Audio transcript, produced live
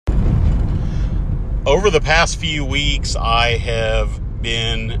Over the past few weeks, I have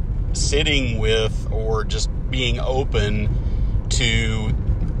been sitting with or just being open to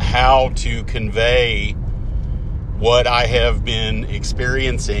how to convey what I have been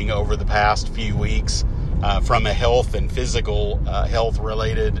experiencing over the past few weeks from a health and physical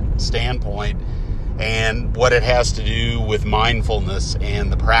health-related standpoint, and what it has to do with mindfulness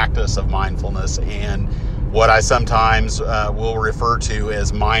and the practice of mindfulness, and what I sometimes will refer to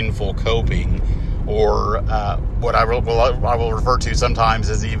as mindful coping, or what I will refer to sometimes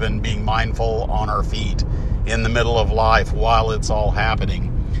as even being mindful on our feet in the middle of life while it's all happening.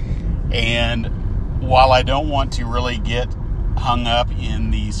 And while I don't want to really get hung up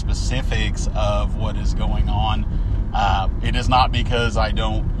in the specifics of what is going on, it is not because I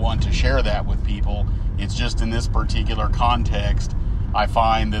don't want to share that with people. It's just in this particular context, I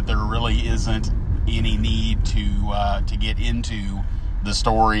find that there really isn't any need to get into the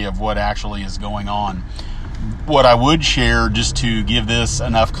story of what actually is going on. What I would share, just to give this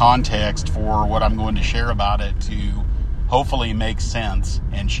enough context for what I'm going to share about it to hopefully make sense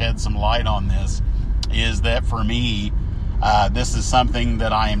and shed some light on this, is that for me, this is something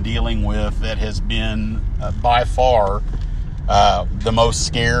that I am dealing with that has been by far the most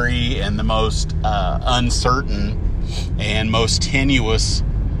scary and the most uncertain and most tenuous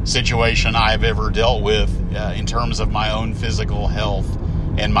situation I've ever dealt with in terms of my own physical health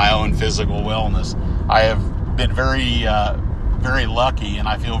and my own physical wellness. I have been very lucky, and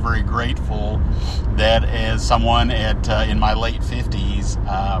I feel very grateful that as someone in my late 50s,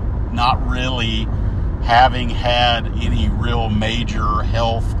 not really having had any real major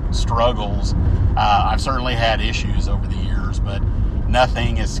health struggles, I've certainly had issues over the years, but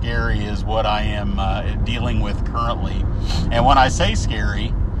nothing as scary as what I am dealing with currently. And when I say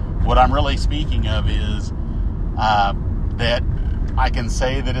scary, what I'm really speaking of is that I can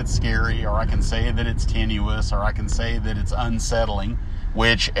say that it's scary, or I can say that it's tenuous, or I can say that it's unsettling,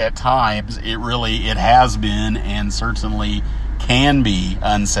 which at times it has been and certainly can be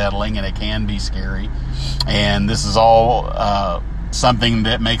unsettling, and it can be scary. And this is all something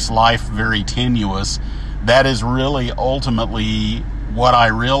that makes life very tenuous. That is really ultimately what I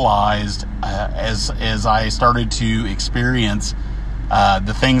realized as I started to experience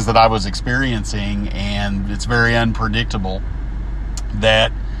the things that I was experiencing, and it's very unpredictable.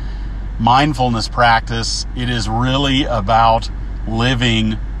 That mindfulness practice, it is really about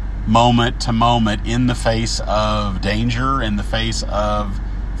living moment to moment in the face of danger, in the face of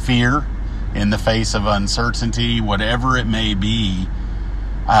fear, in the face of uncertainty, whatever it may be.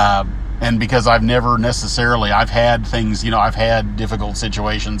 And because I've had things, I've had difficult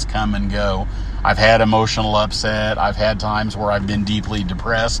situations come and go. I've had emotional upset. I've had times where I've been deeply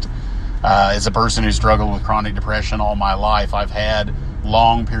depressed. As a person who struggled with chronic depression all my life, I've had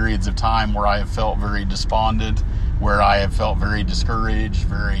long periods of time where I have felt very despondent, where I have felt very discouraged,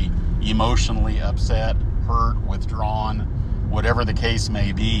 very emotionally upset, hurt, withdrawn, whatever the case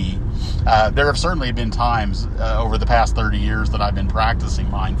may be. There have certainly been times over the past 30 years that I've been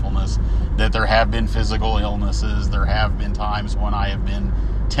practicing mindfulness that there have been physical illnesses. There have been times when I have been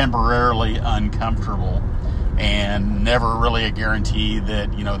temporarily uncomfortable, and never really a guarantee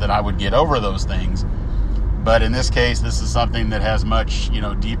that, that I would get over those things. But in this case, this is something that has much,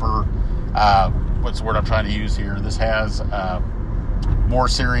 deeper, what's the word I'm trying to use here? This has more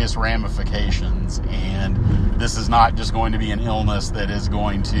serious ramifications, and this is not just going to be an illness that is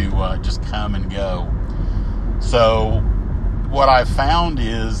going to just come and go. So what I've found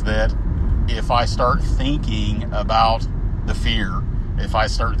is that if I start thinking about the fear, if I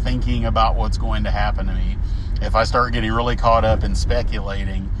start thinking about what's going to happen to me, if I start getting really caught up in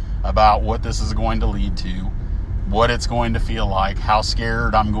speculating about what this is going to lead to, what it's going to feel like, how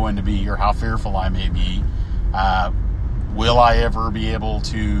scared I'm going to be, or how fearful I may be, will I ever be able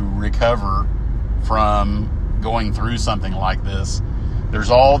to recover from going through something like this? There's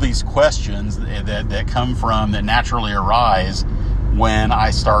all these questions that come from, that naturally arise when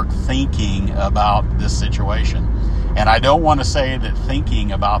I start thinking about this situation. And I don't want to say that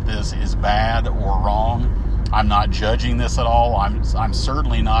thinking about this is bad or wrong. I'm not judging this at all. I'm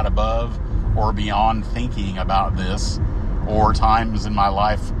certainly not above or beyond thinking about this, or times in my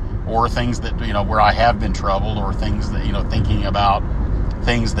life, or things that, where I have been troubled, or things that, thinking about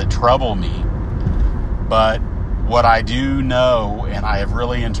things that trouble me. But what I do know, and I have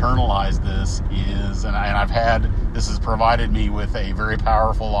really internalized this, is, this has provided me with a very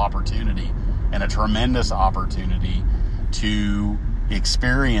powerful opportunity and a tremendous opportunity to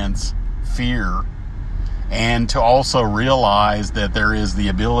experience fear, and to also realize that there is the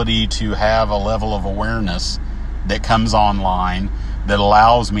ability to have a level of awareness that comes online that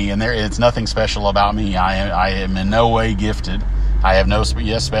allows me, and it's nothing special about me. I am in no way gifted. I have no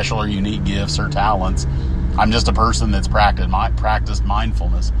special or unique gifts or talents. I'm just a person that's practiced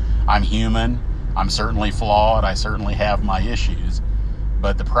mindfulness. I'm human. I'm certainly flawed. I certainly have my issues.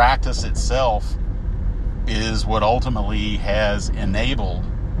 But the practice itself is what ultimately has enabled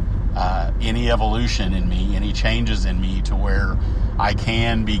any evolution in me, any changes in me, to where I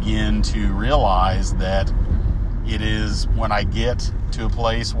can begin to realize that it is when I get to a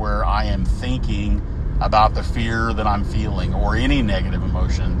place where I am thinking about the fear that I'm feeling, or any negative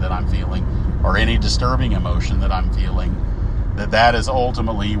emotion that I'm feeling, or any disturbing emotion that I'm feeling, that is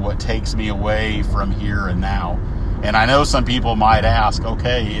ultimately what takes me away from here and now. And I know some people might ask,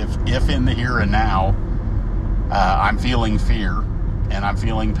 okay, if in the here and now I'm feeling fear and I'm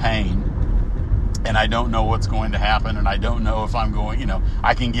feeling pain and I don't know what's going to happen, and I don't know if I'm going,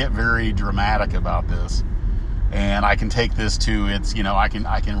 I can get very dramatic about this, and I can take this to its, I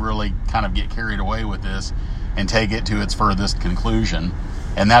can really kind of get carried away with this and take it to its furthest conclusion,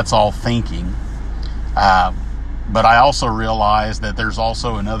 and that's all thinking. But I also realize that there's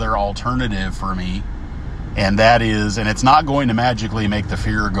also another alternative for me, and that is, and it's not going to magically make the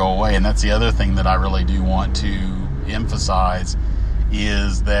fear go away, and that's the other thing that I really do want to emphasize,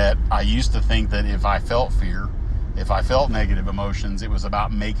 is that I used to think that if I felt fear, if I felt negative emotions, it was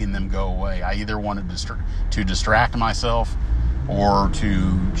about making them go away. I either wanted to distract myself, or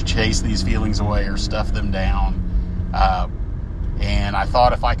to chase these feelings away, or stuff them down. And I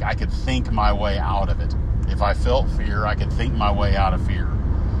thought if I could think my way out of it. If I felt fear, I could think my way out of fear.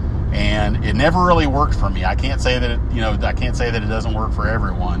 And it never really worked for me. I can't say that it doesn't work for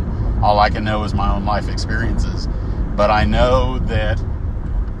everyone. All I can know is my own life experiences. But I know that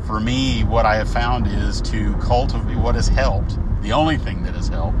for me, what I have found is to cultivate what has helped. The only thing that has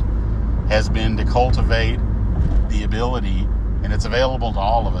helped has been to cultivate the ability, and it's available to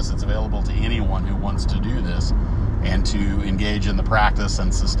all of us. It's available to anyone who wants to do this and to engage in the practice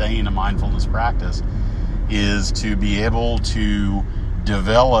and sustain a mindfulness practice, is to be able to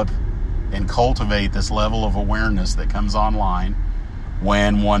develop and cultivate this level of awareness that comes online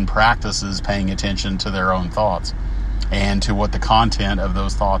when one practices paying attention to their own thoughts and to what the content of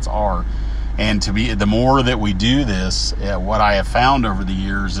those thoughts are. And the more that we do this, what I have found over the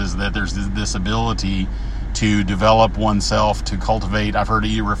years is that there's this ability to develop oneself, to cultivate. I've heard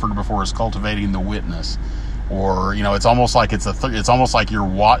you referred to before as cultivating the witness, or it's almost like it's almost like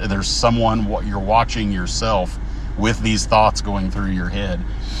there's someone you're watching yourself with these thoughts going through your head.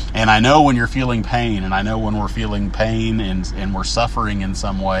 And I know when you're feeling pain, and I know when we're feeling pain and we're suffering in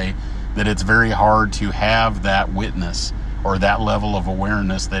some way, that it's very hard to have that witness or that level of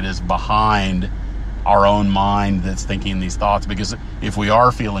awareness that is behind our own mind that's thinking these thoughts. Because if we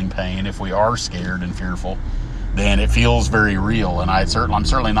are feeling pain, if we are scared and fearful, then it feels very real. And I'm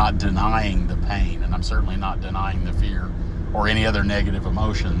certainly not denying the pain, and I'm certainly not denying the fear or any other negative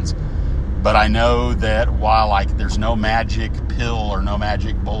emotions. But I know that while there's no magic pill or no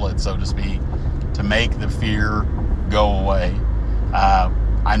magic bullet, so to speak, to make the fear go away,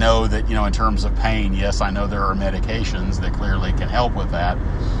 I know that, in terms of pain, yes, I know there are medications that clearly can help with that.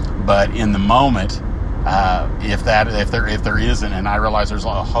 But in the moment, if there isn't, and I realize there's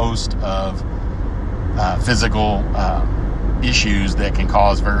a host of physical issues that can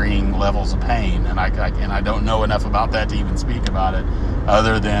cause varying levels of pain, and I don't know enough about that to even speak about it,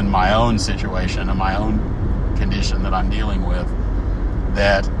 other than my own situation and my own condition that I'm dealing with,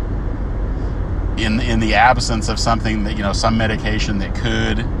 that in the absence of something that, some medication that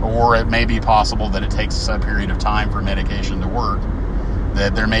could, or it may be possible that it takes a period of time for medication to work,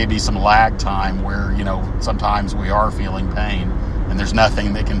 that there may be some lag time where, sometimes we are feeling pain and there's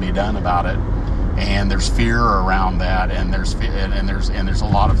nothing that can be done about it. And there's fear around that, and there's a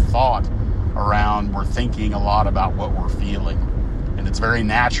lot of thought around. We're thinking a lot about what we're feeling, and it's very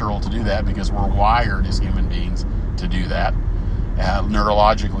natural to do that because we're wired as human beings to do that,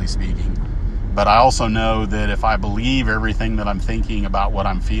 neurologically speaking. But I also know that if I believe everything that I'm thinking about what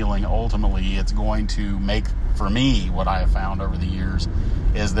I'm feeling, ultimately it's going to make, for me, what I have found over the years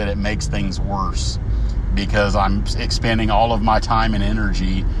is that it makes things worse, because I'm expending all of my time and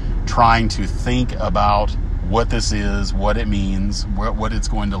energy trying to think about what this is, what it means, what it's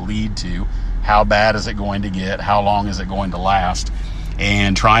going to lead to, how bad is it going to get, how long is it going to last,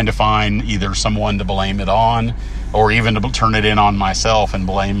 and trying to find either someone to blame it on, or even to turn it in on myself and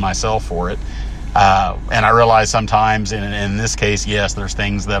blame myself for it. And I realize sometimes, in this case, yes, there's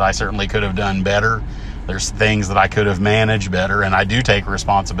things that I certainly could have done better. There's things that I could have managed better, and I do take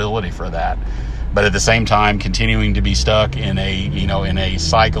responsibility for that. But at the same time, continuing to be stuck in a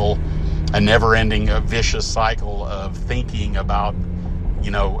cycle, a never-ending, vicious cycle of thinking about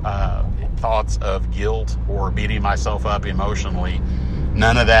thoughts of guilt or beating myself up emotionally,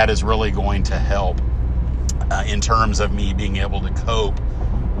 none of that is really going to help in terms of me being able to cope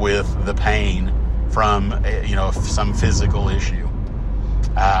with the pain from some physical issue.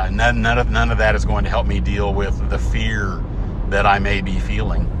 None of that is going to help me deal with the fear that I may be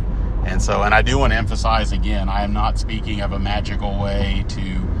feeling. And I do want to emphasize again, I am not speaking of a magical way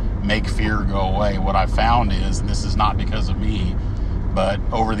to make fear go away. What I've found is, and this is not because of me, but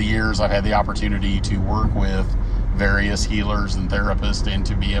over the years I've had the opportunity to work with various healers and therapists, and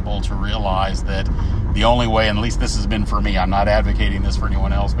to be able to realize that the only way, and at least this has been for me, I'm not advocating this for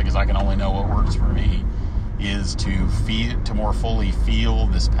anyone else because I can only know what works for me, is to more fully feel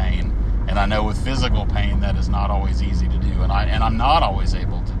this pain. And I know with physical pain that is not always easy to do, and I'm not always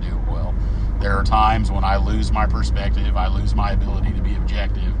able to do it well. There are times when I lose my perspective, I lose my ability to be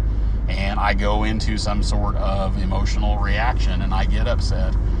objective, and I go into some sort of emotional reaction, and I get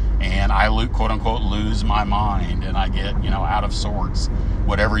upset, and I quote unquote lose my mind, and I get out of sorts,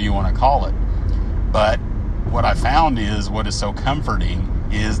 whatever you want to call it. But what I found is, what is so comforting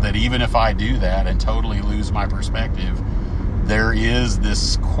is that even if I do that and totally lose my perspective, there is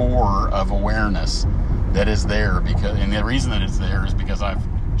this core of awareness that is there, and the reason that it's there is because I've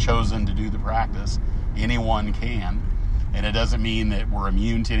chosen to do the practice. Anyone can, and it doesn't mean that we're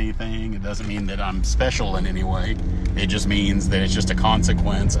immune to anything. It doesn't mean that I'm special in any way. It just means that it's just a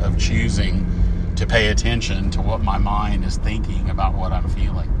consequence of choosing to pay attention to what my mind is thinking about what I'm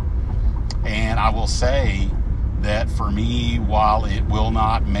feeling. And I will say that for me, while it will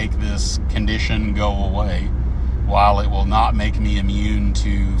not make this condition go away, while it will not make me immune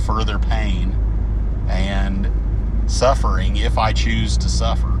to further pain and suffering if I choose to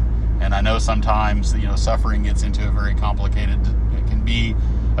suffer, and I know sometimes suffering gets into it can be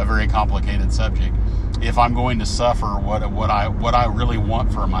a very complicated subject. If I'm going to suffer, what I really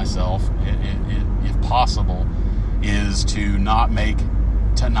want for myself, if possible, is to not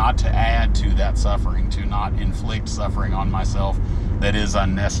add to that suffering, to not inflict suffering on myself that is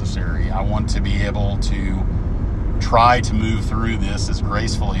unnecessary. I want to be able to try to move through this as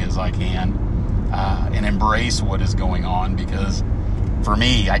gracefully as I can, and embrace what is going on, because for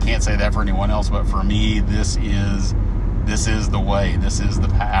me, I can't say that for anyone else, but for me, this is the way, this is the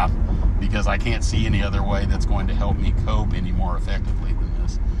path, because I can't see any other way that's going to help me cope any more effectively than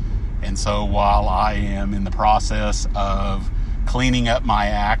this. And so while I am in the process of cleaning up my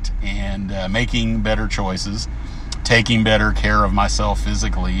act and making better choices, taking better care of myself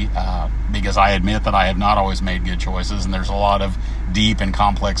physically, because I admit that I have not always made good choices, and there's a lot of deep and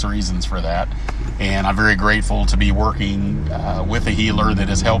complex reasons for that. And I'm very grateful to be working with a healer that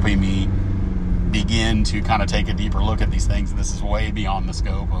is helping me begin to kind of take a deeper look at these things. This is way beyond the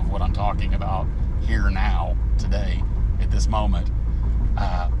scope of what I'm talking about here now, today, at this moment.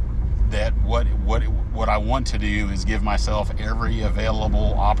 That what I want to do is give myself every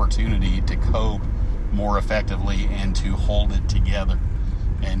available opportunity to cope more effectively, and to hold it together,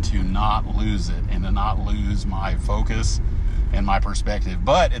 and to not lose it, and to not lose my focus and my perspective.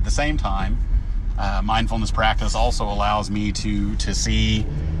 But at the same time, mindfulness practice also allows me to see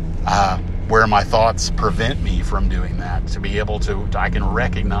where my thoughts prevent me from doing that, to be able to, I can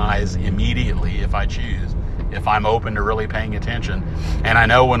recognize immediately if I choose, if I'm open to really paying attention. And I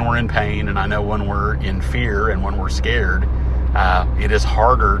know when we're in pain, and I know when we're in fear, and when we're scared, it is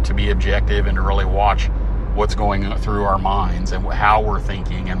harder to be objective and to really watch what's going through our minds, and how we're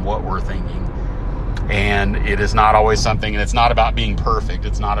thinking and what we're thinking. And it is not always something, and it's not about being perfect.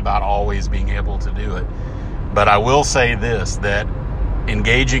 It's not about always being able to do it. But I will say this, that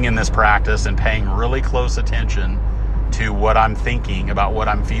engaging in this practice and paying really close attention to what I'm thinking, about what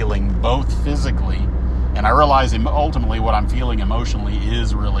I'm feeling, both physically, and I realize ultimately what I'm feeling emotionally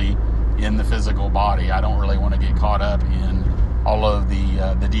is really in the physical body. I don't really want to get caught up in all of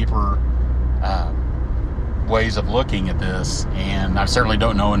the deeper ways of looking at this, and I certainly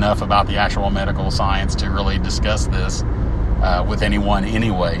don't know enough about the actual medical science to really discuss this with anyone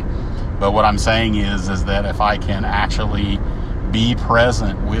anyway. But what I'm saying is that if I can actually be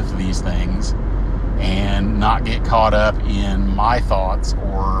present with these things and not get caught up in my thoughts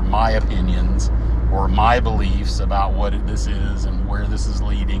or my opinions or my beliefs about what this is and where this is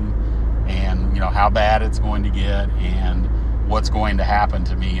leading, and how bad it's going to get, and what's going to happen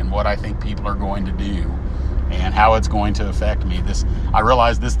to me, and what I think people are going to do, and how it's going to affect me. I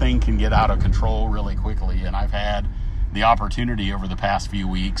realize this thing can get out of control really quickly, and I've had the opportunity over the past few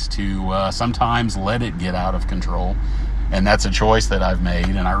weeks to sometimes let it get out of control, and that's a choice that I've made.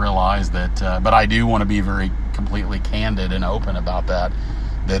 And I realize that, but I do want to be very completely candid and open about that.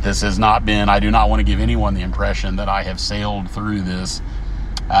 That this has not been, I do not want to give anyone the impression that I have sailed through this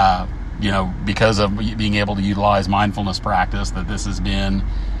because of being able to utilize mindfulness practice, that this has been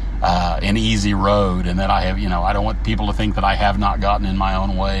an easy road, and that I have, I don't want people to think that I have not gotten in my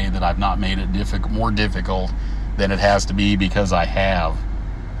own way, that I've not made it more difficult than it has to be, because I have.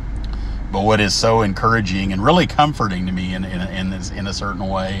 But what is so encouraging and really comforting to me in a certain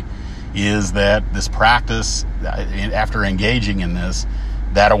way is that this practice, after engaging in this,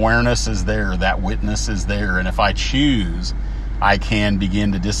 that awareness is there, that witness is there, and if I choose, I can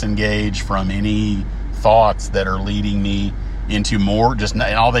begin to disengage from any thoughts that are leading me into more, and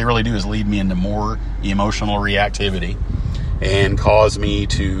all they really do is lead me into more emotional reactivity and cause me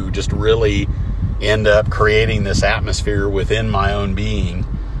to just really end up creating this atmosphere within my own being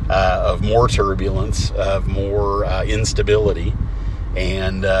of more turbulence, of more instability,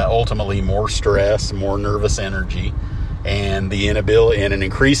 and ultimately more stress, more nervous energy, and an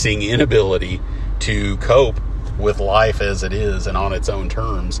increasing inability to cope with life as it is and on its own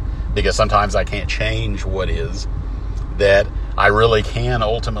terms, because sometimes I can't change what is, that I really can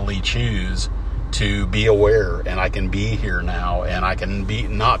ultimately choose to be aware, and I can be here now, and I can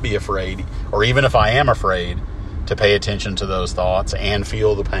not be afraid, or even if I am afraid, to pay attention to those thoughts and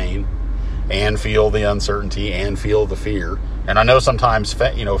feel the pain and feel the uncertainty and feel the fear. And I know sometimes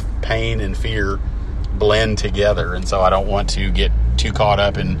pain and fear blend together, and so I don't want to get too caught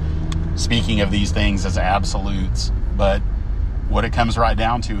up in speaking of these things as absolutes, but what it comes right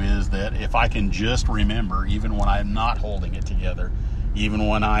down to is that if I can just remember, even when I'm not holding it together, even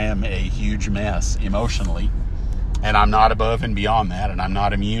when I am a huge mess emotionally, and I'm not above and beyond that, and I'm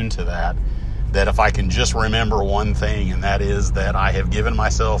not immune to that, that if I can just remember one thing, and that is that I have given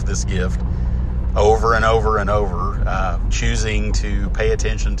myself this gift over and over and over, choosing to pay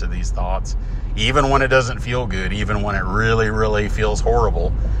attention to these thoughts, even when it doesn't feel good, even when it really, really feels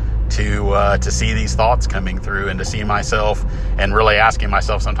horrible, to see these thoughts coming through, and to see myself, and really asking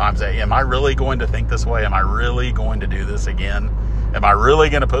myself sometimes, am I really going to think this way? Am I really going to do this again? Am I really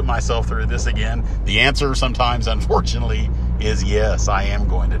going to put myself through this again? The answer sometimes, unfortunately, is yes, I am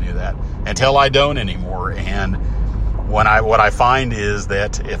going to do that, until I don't anymore. And what I find is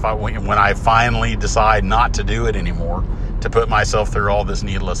that when I finally decide not to do it anymore, to put myself through all this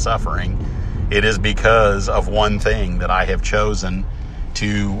needless suffering, it is because of one thing that I have chosen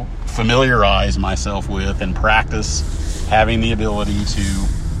to familiarize myself with and practice, having the ability to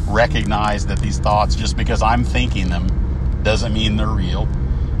recognize that these thoughts, just because I'm thinking them, doesn't mean they're real,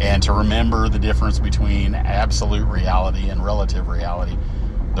 and to remember the difference between absolute reality and relative reality.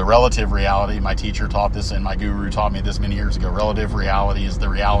 The relative reality, my teacher taught this, and my guru taught me this many years ago. Relative reality is the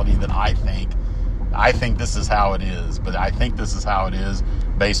reality that I think this is how it is, but I think this is how it is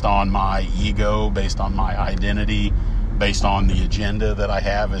based on my ego, based on my identity, based on the agenda that I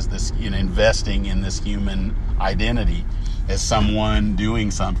have as this, investing in this human identity as someone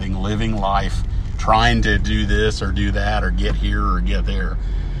doing something, living life, trying to do this or do that or get here or get there.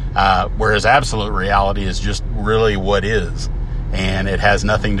 Whereas absolute reality is just really what is. And it has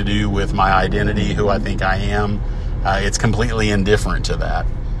nothing to do with my identity, who I think I am. It's completely indifferent to that.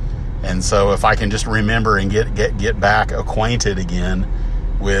 And so if I can just remember and get back acquainted again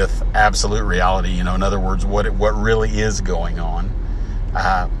with absolute reality, in other words, what really is going on,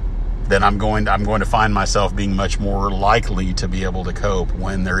 then I'm going to find myself being much more likely to be able to cope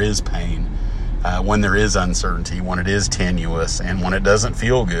when there is pain, when there is uncertainty, when it is tenuous, and when it doesn't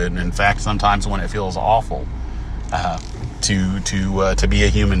feel good. And in fact, sometimes when it feels awful, to be a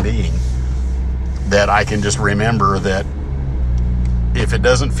human being, that I can just remember that if it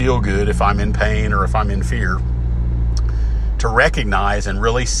doesn't feel good, if I'm in pain or if I'm in fear, to recognize and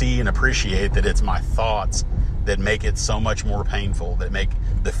really see and appreciate that it's my thoughts that make it so much more painful, that make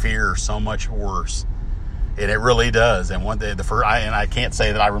the fear so much worse. And it really does. And one day, I can't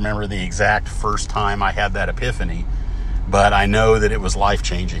say that I remember the exact first time I had that epiphany, but I know that it was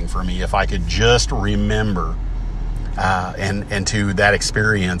life-changing for me. If I could just remember and to that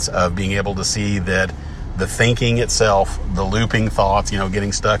experience of being able to see that the thinking itself, the looping thoughts,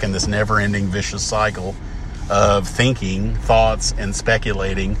 getting stuck in this never-ending vicious cycle of thinking thoughts and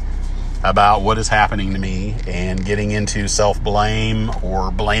speculating about what is happening to me and getting into self-blame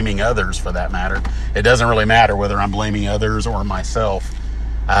or blaming others for that matter. It doesn't really matter whether I'm blaming others or myself.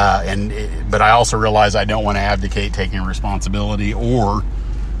 But I also realize I don't want to abdicate taking responsibility or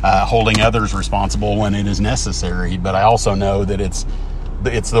holding others responsible when it is necessary. But I also know that it's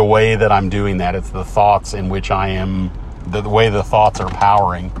the way that I'm doing that. It's the thoughts in which I am, the way the thoughts are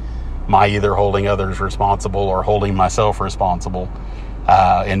powering my either holding others responsible or holding myself responsible,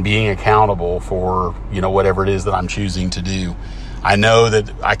 and being accountable for, whatever it is that I'm choosing to do. I know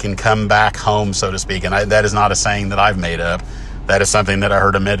that I can come back home, so to speak, and that is not a saying that I've made up. That is something that I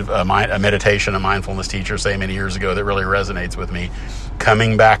heard a meditation, a mindfulness teacher say many years ago that really resonates with me.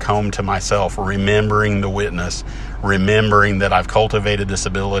 Coming back home to myself, remembering the witness, remembering that I've cultivated this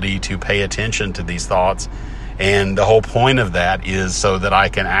ability to pay attention to these thoughts. And the whole point of that is so that I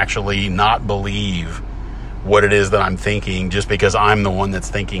can actually not believe what it is that I'm thinking. Just because I'm the one that's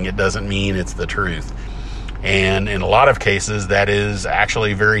thinking it doesn't mean it's the truth. And in a lot of cases, that is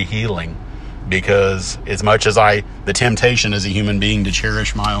actually very healing, because as much as the temptation as a human being to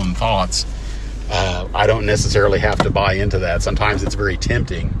cherish my own thoughts, I don't necessarily have to buy into that. Sometimes it's very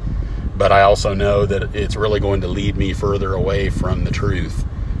tempting, but I also know that it's really going to lead me further away from the truth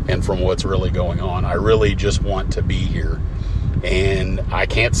and from what's really going on. I really just want to be here. And I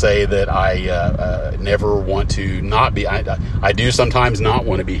can't say that I never want to not be. I do sometimes not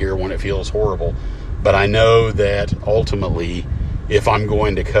want to be here when it feels horrible. But I know that ultimately, if I'm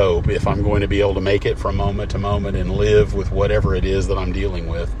going to cope, if I'm going to be able to make it from moment to moment and live with whatever it is that I'm dealing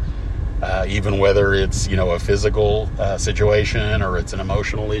with, even whether it's, a physical situation or it's an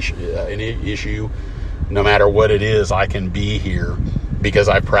emotional issue, no matter what it is, I can be here because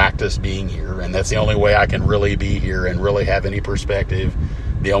I've practiced being here. And that's the only way I can really be here and really have any perspective.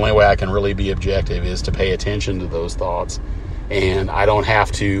 The only way I can really be objective is to pay attention to those thoughts. And I don't have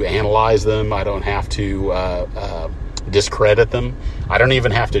to analyze them. I don't have to discredit them. I don't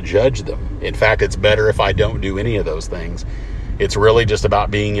even have to judge them. In fact, it's better if I don't do any of those things. It's really just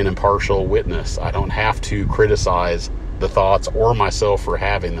about being an impartial witness. I don't have to criticize the thoughts or myself for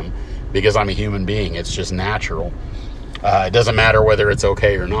having them because I'm a human being. It's just natural. It doesn't matter whether it's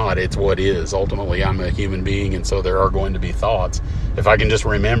okay or not. It's what is. Ultimately, I'm a human being, and so there are going to be thoughts. If I can just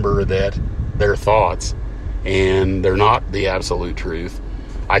remember that they're thoughts, and they're not the absolute truth,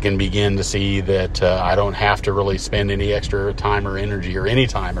 I can begin to see that I don't have to really spend any extra time or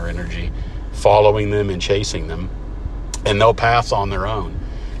energy following them and chasing them, and they'll pass on their own.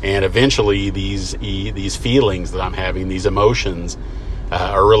 And eventually these feelings that I'm having, these emotions,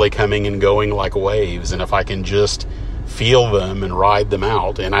 are really coming and going like waves. And if I can just feel them and ride them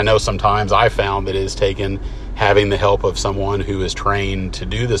out, and I know sometimes I found that it has taken having the help of someone who is trained to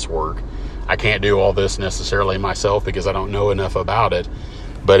do this work. I can't do all this necessarily myself because I don't know enough about it,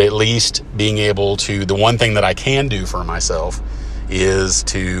 but at least being able to, the one thing that I can do for myself is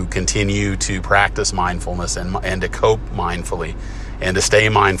to continue to practice mindfulness and to cope mindfully and to stay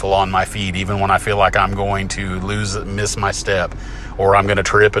mindful on my feet, even when I feel like I'm going to miss my step, or I'm going to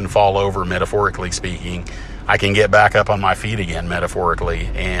trip and fall over, metaphorically speaking. I can get back up on my feet again, metaphorically,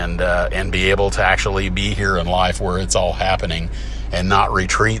 and be able to actually be here in life where it's all happening, and not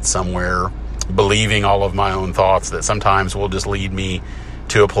retreat somewhere believing all of my own thoughts that sometimes will just lead me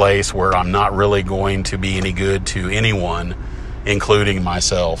to a place where I'm not really going to be any good to anyone, including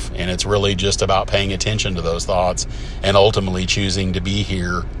myself. And it's really just about paying attention to those thoughts and ultimately choosing to be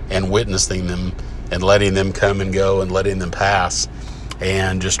here and witnessing them and letting them come and go and letting them pass,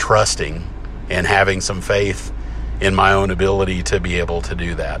 and just trusting and having some faith in my own ability to be able to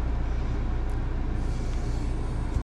do that.